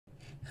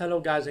Hello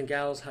guys and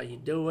gals, how you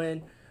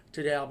doing?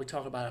 Today I'll be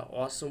talking about an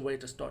awesome way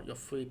to start your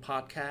free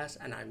podcast,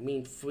 and I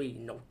mean free,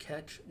 no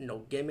catch, no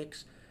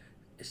gimmicks.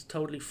 It's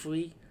totally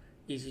free,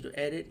 easy to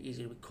edit,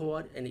 easy to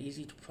record, and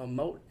easy to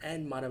promote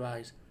and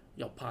monetize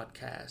your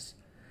podcast.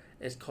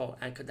 It's called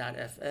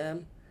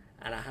Anchor.fm,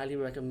 and I highly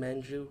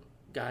recommend you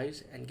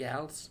guys and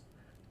gals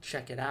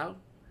check it out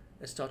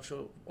and start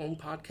your own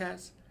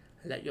podcast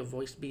and let your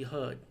voice be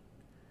heard.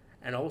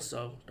 And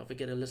also, don't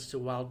forget to listen to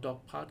Wild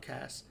Dog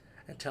Podcast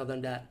and tell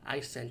them that I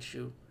sent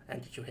you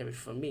and that you hear it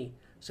from me.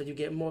 So you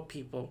get more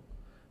people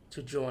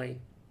to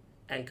join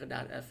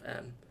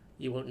Anchor.fm.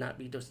 You will not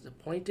be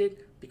disappointed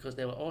because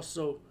they will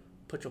also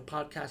put your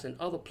podcast in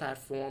other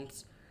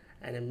platforms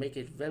and then make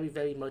it very,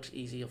 very much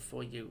easier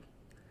for you.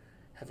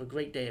 Have a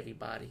great day,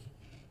 everybody.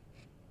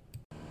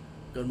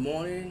 Good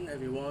morning,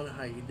 everyone.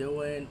 How you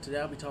doing?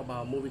 Today I'll be talking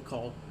about a movie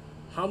called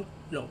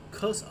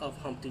Curse of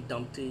Humpty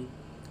Dumpty.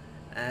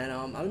 And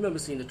I remember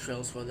seeing the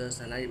trailers for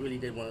this, and I really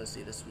did want to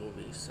see this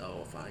movie.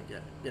 So if I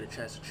get a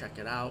chance to check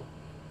it out,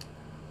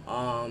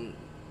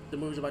 the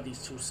movie's about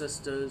these two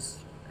sisters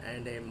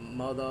and their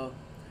mother.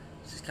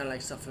 She's kind of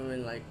like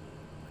suffering like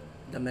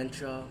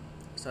dementia,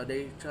 so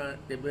they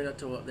bring her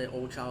to their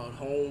old childhood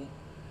home,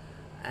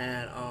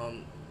 and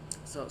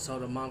so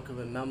the mom can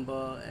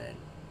remember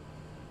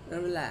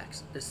and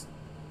relax.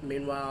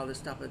 Meanwhile, they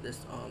stop at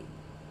this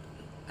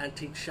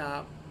antique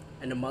shop,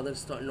 and the mother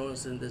start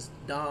noticing this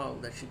doll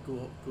that she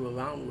grew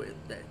around with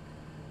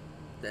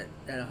that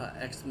her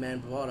ex-man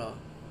brought her,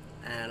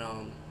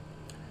 and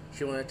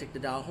she wanted to take the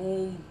doll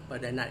home,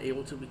 but they're not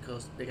able to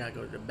because they gotta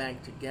go to the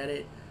bank to get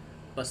it.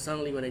 But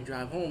suddenly when they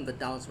drive home, the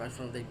doll's right in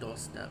front of their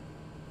doorstep.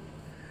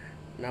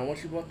 Now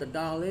once she brought the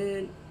doll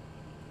in,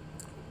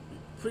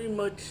 pretty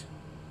much,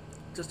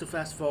 just to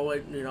fast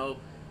forward,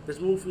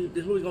 this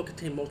movie's gonna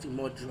contain mostly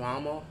more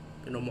drama,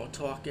 more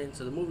talking.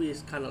 So the movie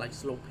is kind of like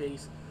slow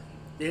paced.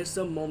 There's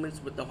some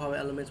moments with the horror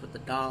elements with the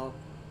doll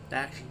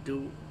that actually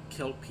do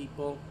kill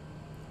people,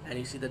 and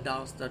you see the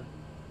doll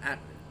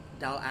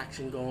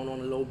action going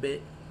on a little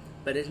bit,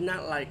 but it's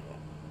not like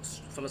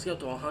from a scale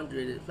to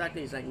 100. In fact,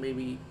 it's like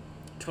maybe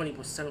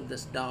 20% of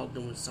this doll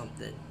doing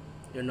something,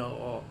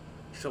 or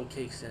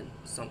showcasing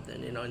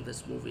something, in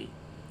this movie.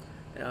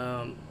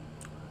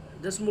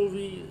 This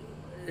movie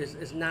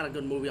is not a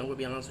good movie. I'm gonna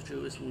be honest with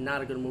you. It's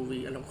not a good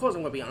movie, and of course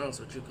I'm gonna be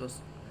honest with you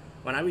because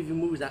when I review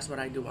movies, that's what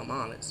I do. I'm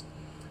honest.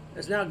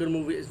 It's not a good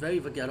movie. It's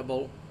very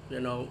forgettable.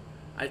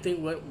 I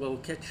think what will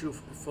catch you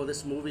for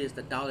this movie is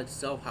the doll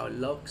itself, how it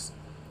looks.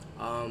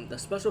 The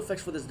special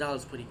effects for this doll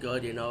is pretty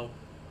good.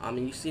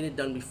 You've seen it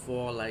done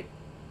before, like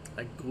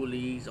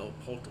Ghoulies or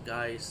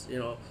Poltergeist.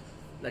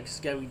 Like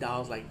scary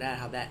dolls like that,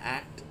 how that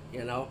act.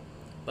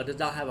 But this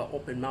doll have an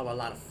open mouth, a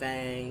lot of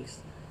fangs,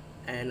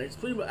 and it's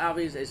pretty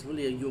obvious it's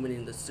really a human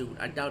in the suit.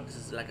 I doubt this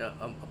is like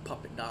a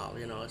puppet doll.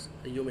 It's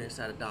a human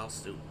inside a doll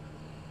suit.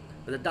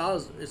 But the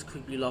doll is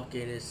creepy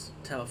looking, it's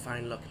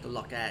terrifying looking to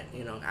look at,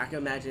 I can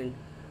imagine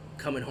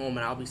coming home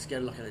and I'll be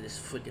scared looking at this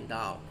freaking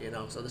doll,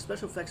 So the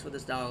special effects for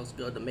this doll is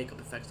good, the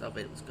makeup effects of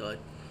it was good.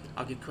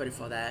 I'll give credit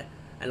for that.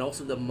 And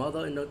also the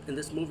mother in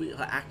this movie,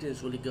 her acting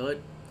is really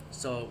good.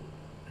 So,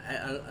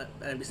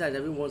 and besides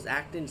everyone's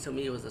acting, to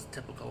me it was a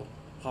typical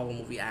horror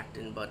movie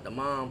acting, but the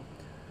mom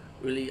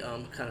really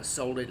kind of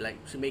sold it, like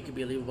she make it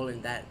believable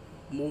in that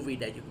movie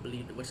that you can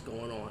believe what's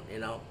going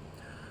on,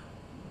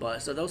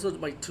 But so those are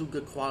my two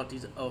good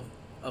qualities of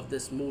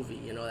this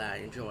movie, that I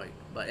enjoyed.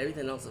 But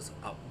everything else is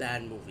a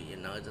bad movie,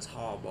 it's just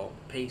horrible.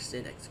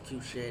 Pacing,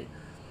 execution,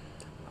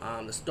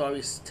 the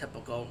story's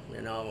typical,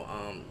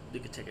 you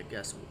could take a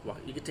guess.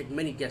 You could take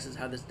many guesses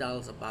how this doll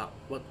is about,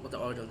 what the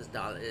origin of this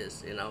doll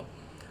is,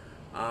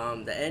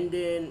 The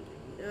ending,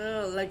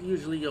 like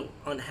usually your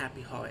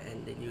unhappy horror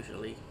ending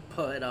usually.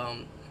 But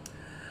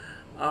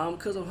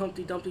because of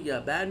Humpty Dumpty, yeah,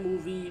 bad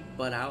movie,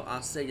 but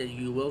I'll say that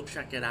you will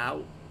check it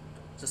out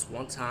just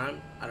one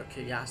time out of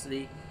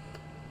curiosity.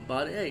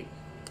 But hey,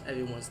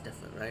 everyone's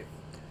different, right?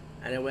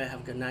 Anyway,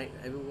 have a good night,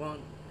 everyone,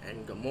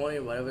 and good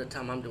morning, whatever the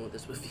time I'm doing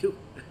this with you.